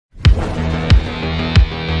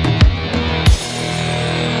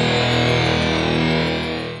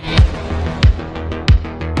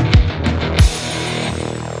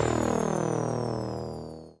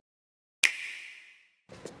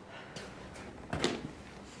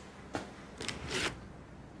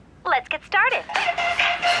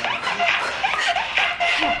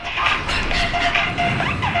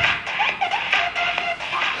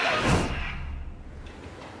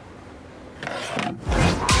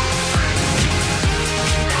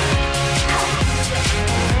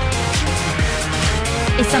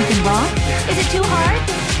Is something wrong? Is it too hard?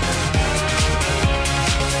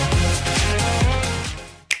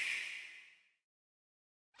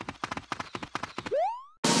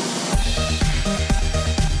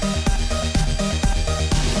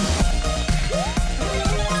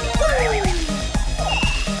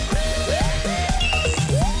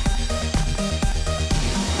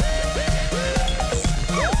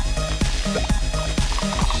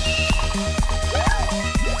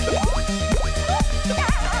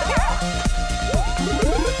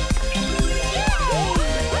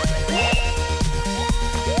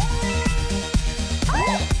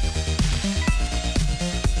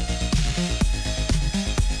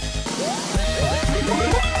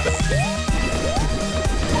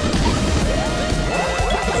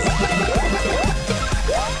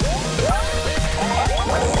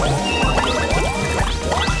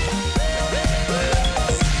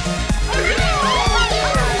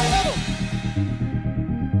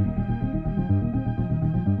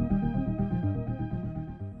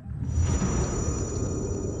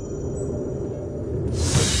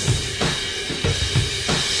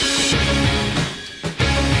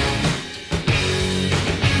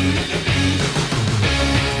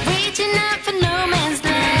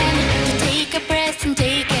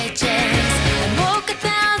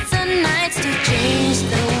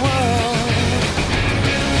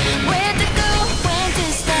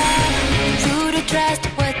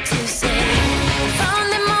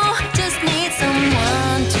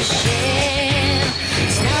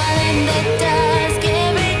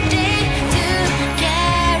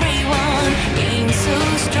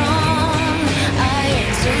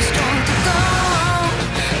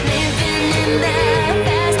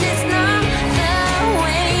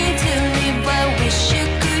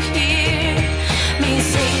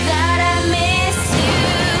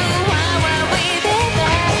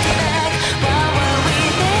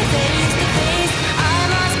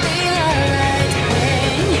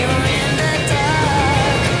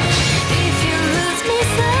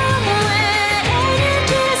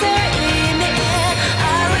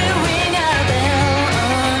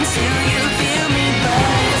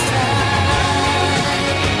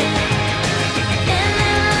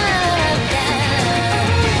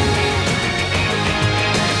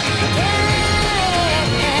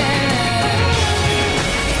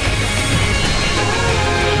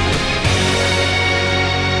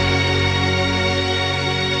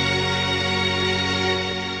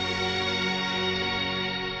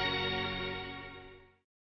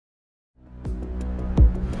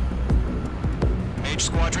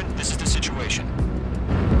 Squadron, this is the situation.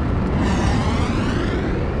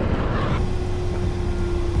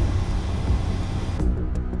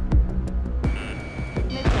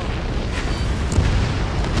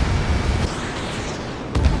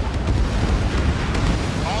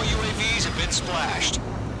 All UAVs have been splashed.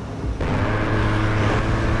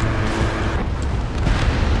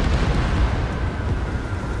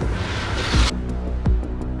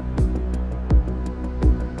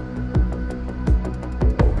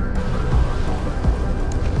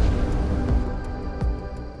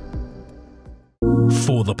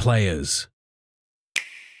 For the players.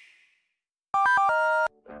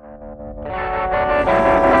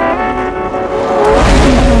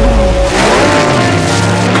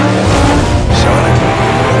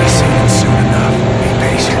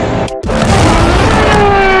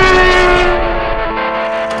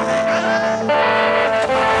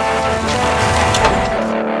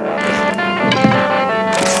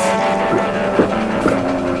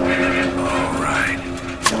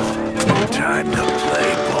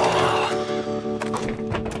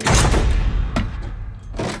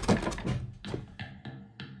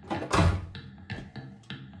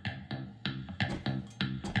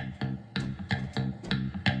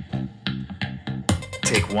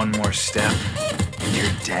 Take one more step, and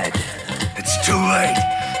you're dead. It's too late.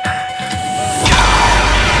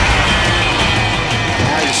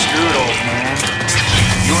 Now you're screwed, old man.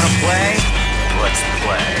 You wanna play? Let's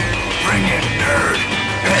play. Bring it, nerd.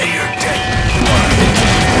 Hey, you're dead.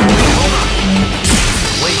 Hold on.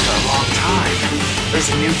 Wait for a long time.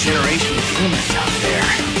 There's a new generation of humans out there.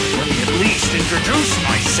 Let me at least introduce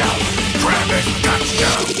myself. Travis,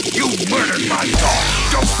 gotcha! You murdered my dog!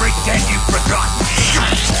 Don't pretend you've forgotten!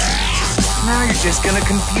 Now you're just gonna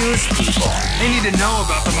confuse people. They need to know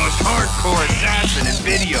about the most hardcore assassin in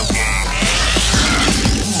video games.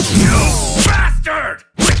 You bastard!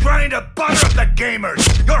 We're trying to butter up the gamers!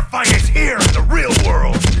 Your fight is here in the real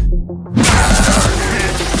world!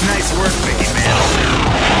 Nice work, Mickey Mouse.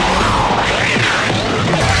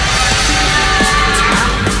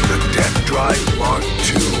 The Death Drive Mark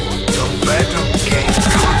II. The Phantom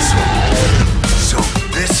Game.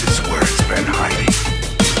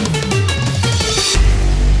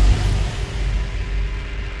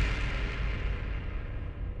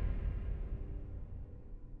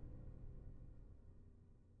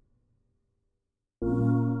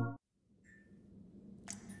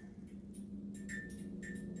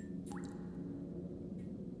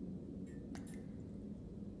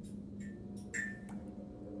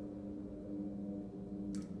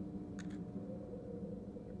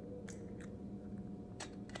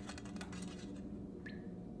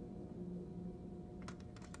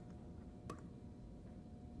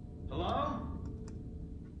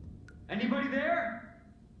 Anybody there?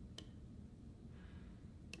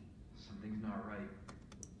 Something's not right.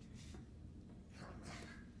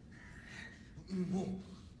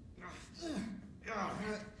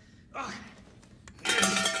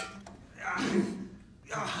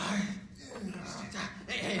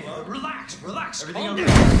 Hey, relax. Everything okay?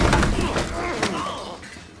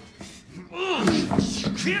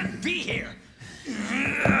 You can't be here.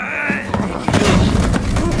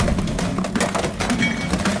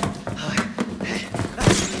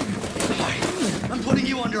 I'm putting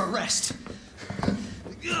you under arrest.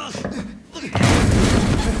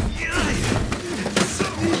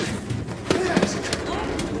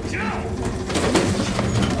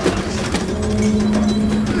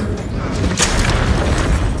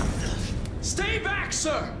 Stay back,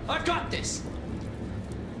 sir! I've got this!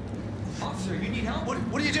 Officer, you need help?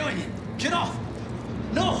 What are you doing? Get off!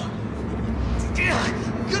 No!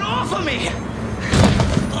 Get off of me!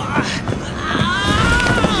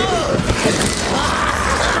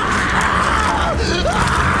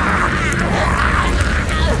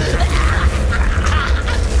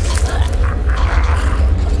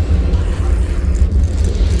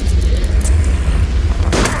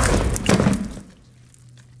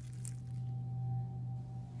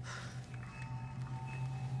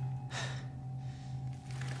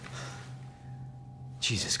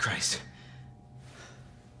 Jesus Christ.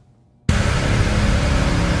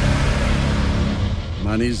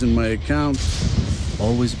 Money's in my account.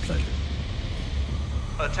 Always a pleasure.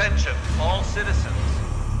 Attention, all citizens.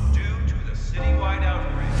 Due to the citywide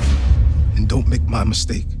outbreak. And don't make my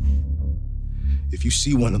mistake. If you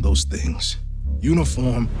see one of those things,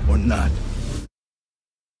 uniform or not,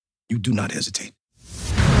 you do not hesitate.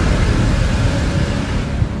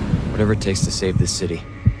 Whatever it takes to save this city.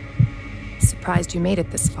 Surprised you made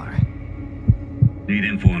it this far. Need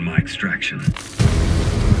info on my extraction.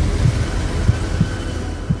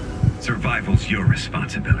 Survival's your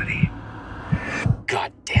responsibility.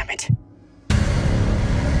 God damn it.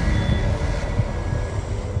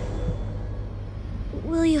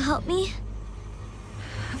 Will you help me?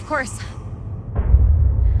 Of course.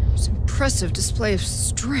 It's an impressive display of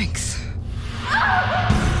strength.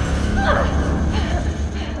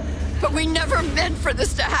 But we never meant for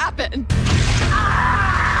this to happen.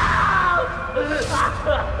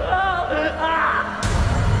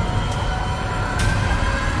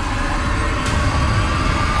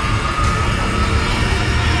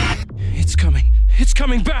 It's coming. It's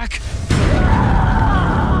coming back!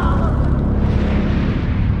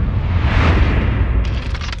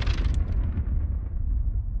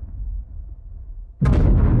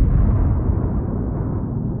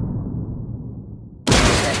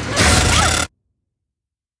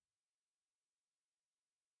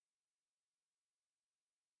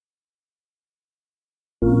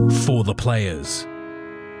 For the players.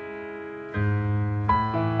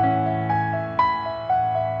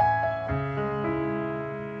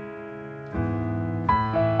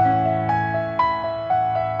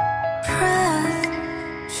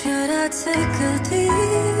 Should I take a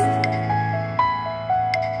deep